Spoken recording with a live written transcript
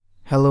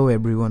Hello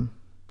everyone.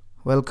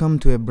 Welcome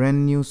to a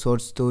brand new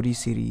short story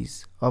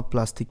series of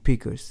Plastic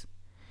Pickers.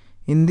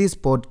 In this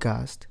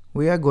podcast,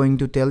 we are going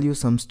to tell you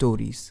some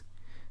stories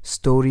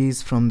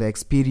from the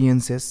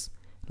experiences,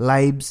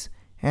 lives,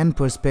 and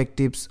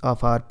perspectives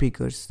of our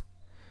pickers.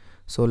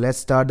 So let's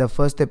start the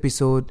first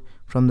episode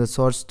from the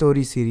short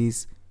story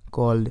series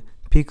called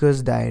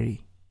Picker's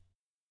Diary.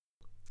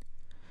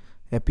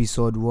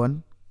 Episode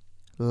 1: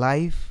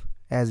 Life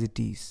as It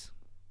Is.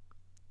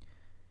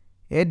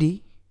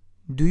 Eddie,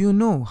 do you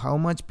know how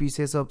much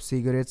pieces of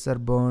cigarettes are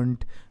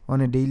burnt on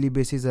a daily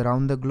basis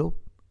around the globe?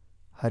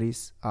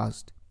 Haris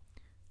asked.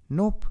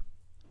 Nope,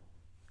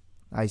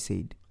 I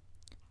said.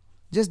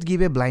 Just give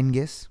a blind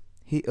guess,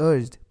 he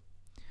urged.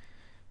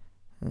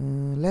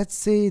 Let's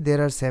say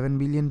there are 7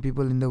 billion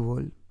people in the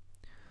world.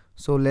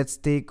 So let's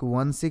take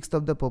 1/6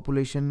 of the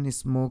population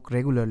smoke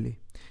regularly.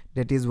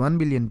 That is 1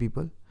 billion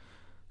people.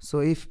 So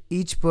if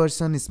each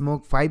person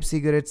smokes 5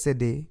 cigarettes a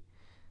day,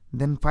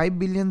 then 5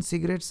 billion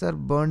cigarettes are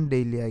burned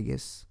daily, I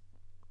guess.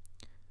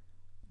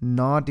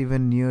 Not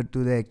even near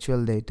to the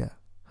actual data,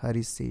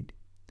 Haris said.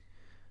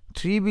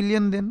 3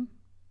 billion then?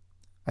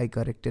 I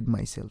corrected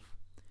myself.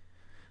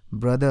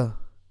 Brother,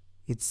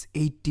 it's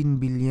 18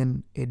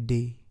 billion a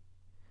day.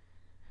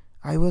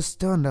 I was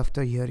stunned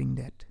after hearing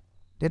that.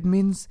 That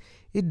means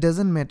it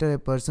doesn't matter a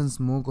person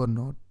smoke or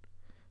not.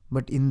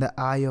 But in the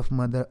eye of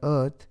Mother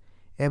Earth,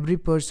 every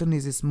person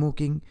is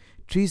smoking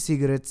 3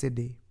 cigarettes a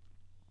day.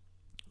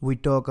 We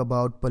talk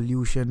about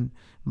pollution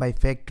by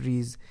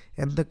factories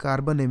and the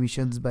carbon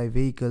emissions by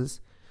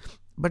vehicles,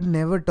 but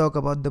never talk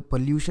about the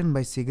pollution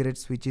by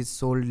cigarettes which is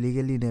sold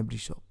legally in every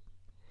shop.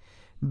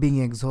 Being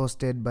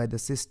exhausted by the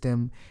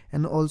system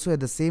and also at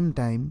the same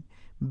time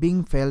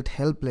being felt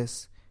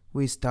helpless,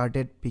 we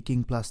started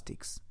picking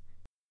plastics.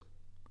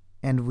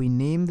 And we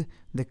named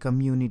the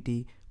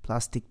community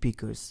Plastic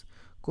Pickers,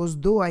 cause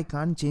though I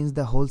can't change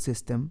the whole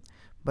system,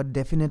 but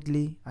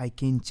definitely I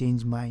can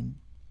change mine.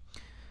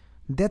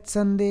 That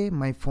Sunday,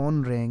 my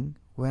phone rang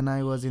when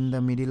I was in the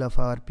middle of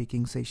our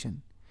picking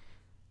session.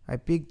 I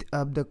picked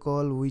up the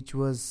call, which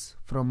was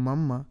from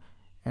Mama,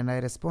 and I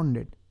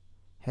responded,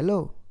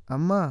 Hello,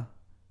 Amma.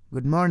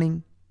 Good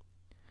morning.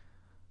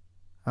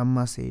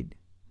 Amma said,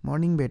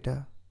 Morning,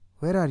 beta.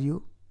 Where are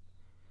you?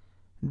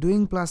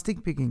 Doing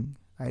plastic picking,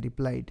 I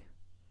replied.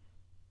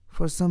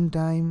 For some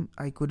time,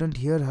 I couldn't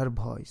hear her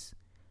voice.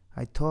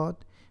 I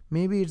thought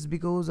maybe it's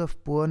because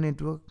of poor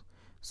network.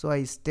 So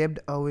I stepped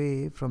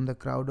away from the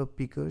crowd of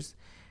pickers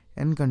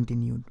and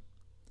continued.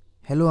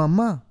 Hello,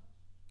 Amma.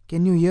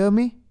 Can you hear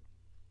me?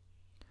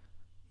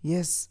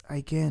 Yes, I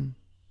can.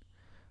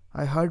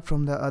 I heard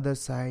from the other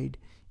side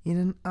in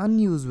an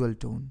unusual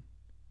tone.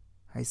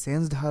 I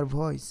sensed her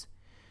voice.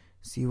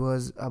 She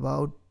was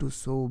about to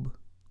sob.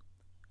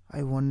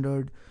 I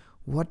wondered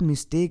what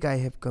mistake I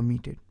have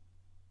committed.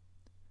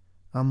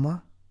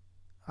 Amma,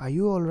 are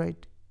you all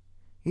right?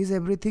 Is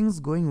everything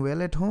going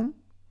well at home?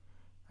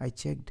 I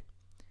checked.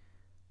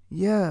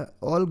 Yeah,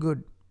 all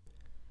good.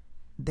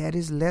 There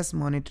is less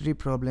monetary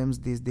problems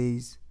these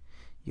days.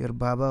 Your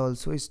Baba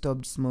also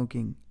stopped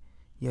smoking.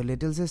 Your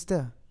little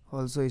sister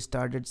also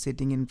started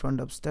sitting in front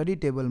of study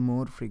table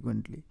more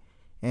frequently.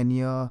 And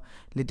your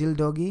little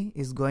doggy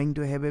is going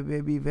to have a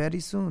baby very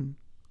soon.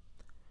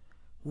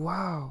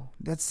 Wow,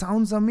 that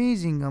sounds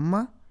amazing,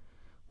 Amma.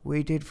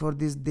 Waited for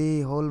this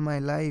day all my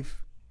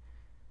life.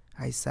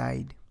 I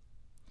sighed.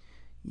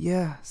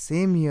 Yeah,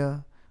 same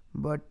here,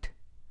 but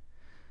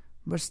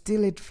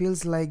still it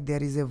feels like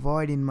there is a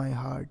void in my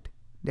heart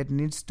that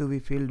needs to be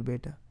filled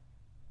better.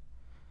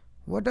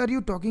 What are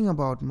you talking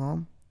about,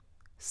 Mom?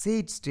 Say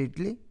it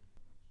straightly.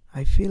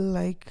 I feel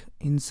like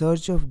in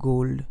search of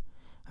gold,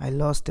 I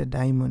lost a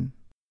diamond.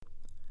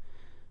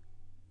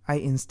 I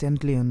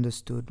instantly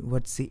understood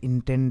what she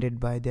intended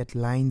by that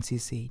line she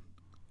said.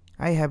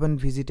 I haven't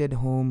visited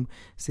home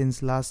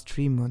since last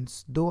 3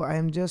 months, though I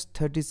am just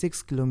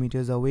 36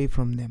 kilometers away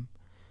from them.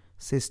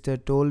 Sister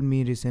told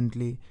me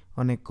recently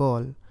on a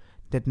call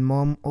that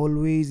Mom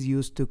always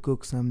used to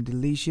cook some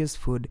delicious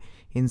food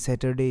in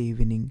Saturday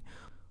evening,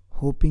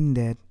 hoping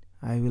that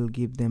I will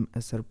give them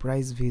a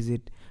surprise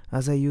visit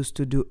as I used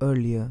to do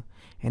earlier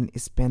and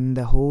spend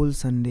the whole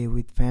Sunday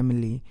with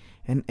family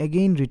and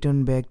again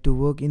return back to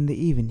work in the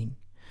evening.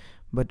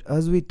 But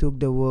as we took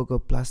the work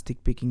of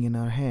plastic picking in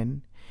our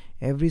hand,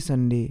 every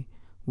Sunday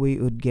we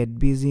would get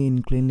busy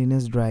in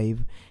cleanliness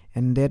drive,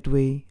 and that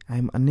way I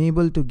am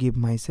unable to give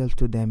myself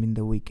to them in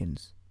the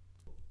weekends.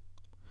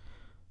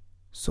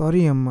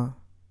 Sorry, Amma.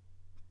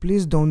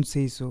 Please don't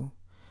say so.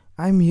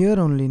 I'm here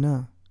only,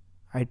 na.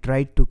 I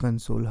tried to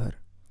console her.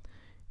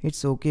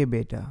 It's okay,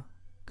 beta.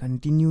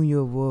 Continue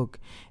your work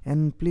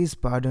and please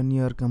pardon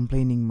your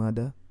complaining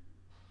mother.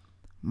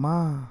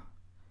 Ma,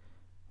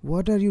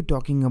 what are you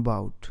talking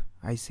about?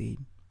 I said.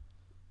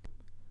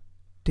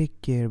 Take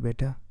care,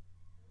 beta.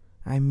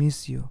 I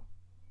miss you,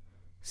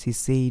 she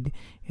said,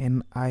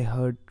 and I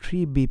heard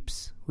 3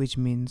 beeps, which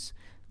means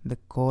the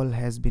call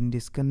has been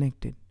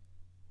disconnected.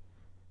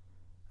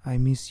 I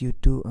miss you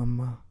too,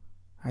 Amma.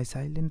 I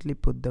silently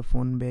put the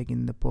phone back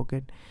in the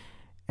pocket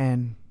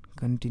and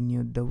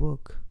continued the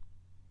work.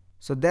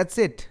 So that's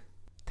it.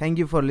 Thank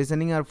you for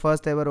listening our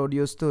first ever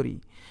audio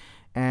story.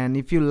 And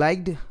if you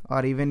liked,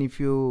 or even if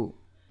you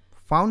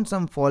found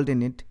some fault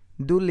in it,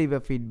 do leave a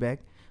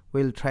feedback.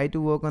 We'll try to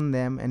work on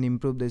them and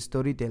improve the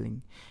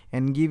storytelling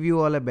and give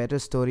you all a better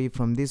story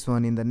from this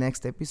one in the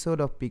next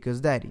episode of Pickers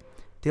Diary.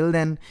 Till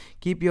then,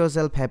 keep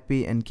yourself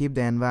happy and keep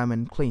the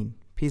environment clean.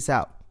 Peace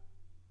out.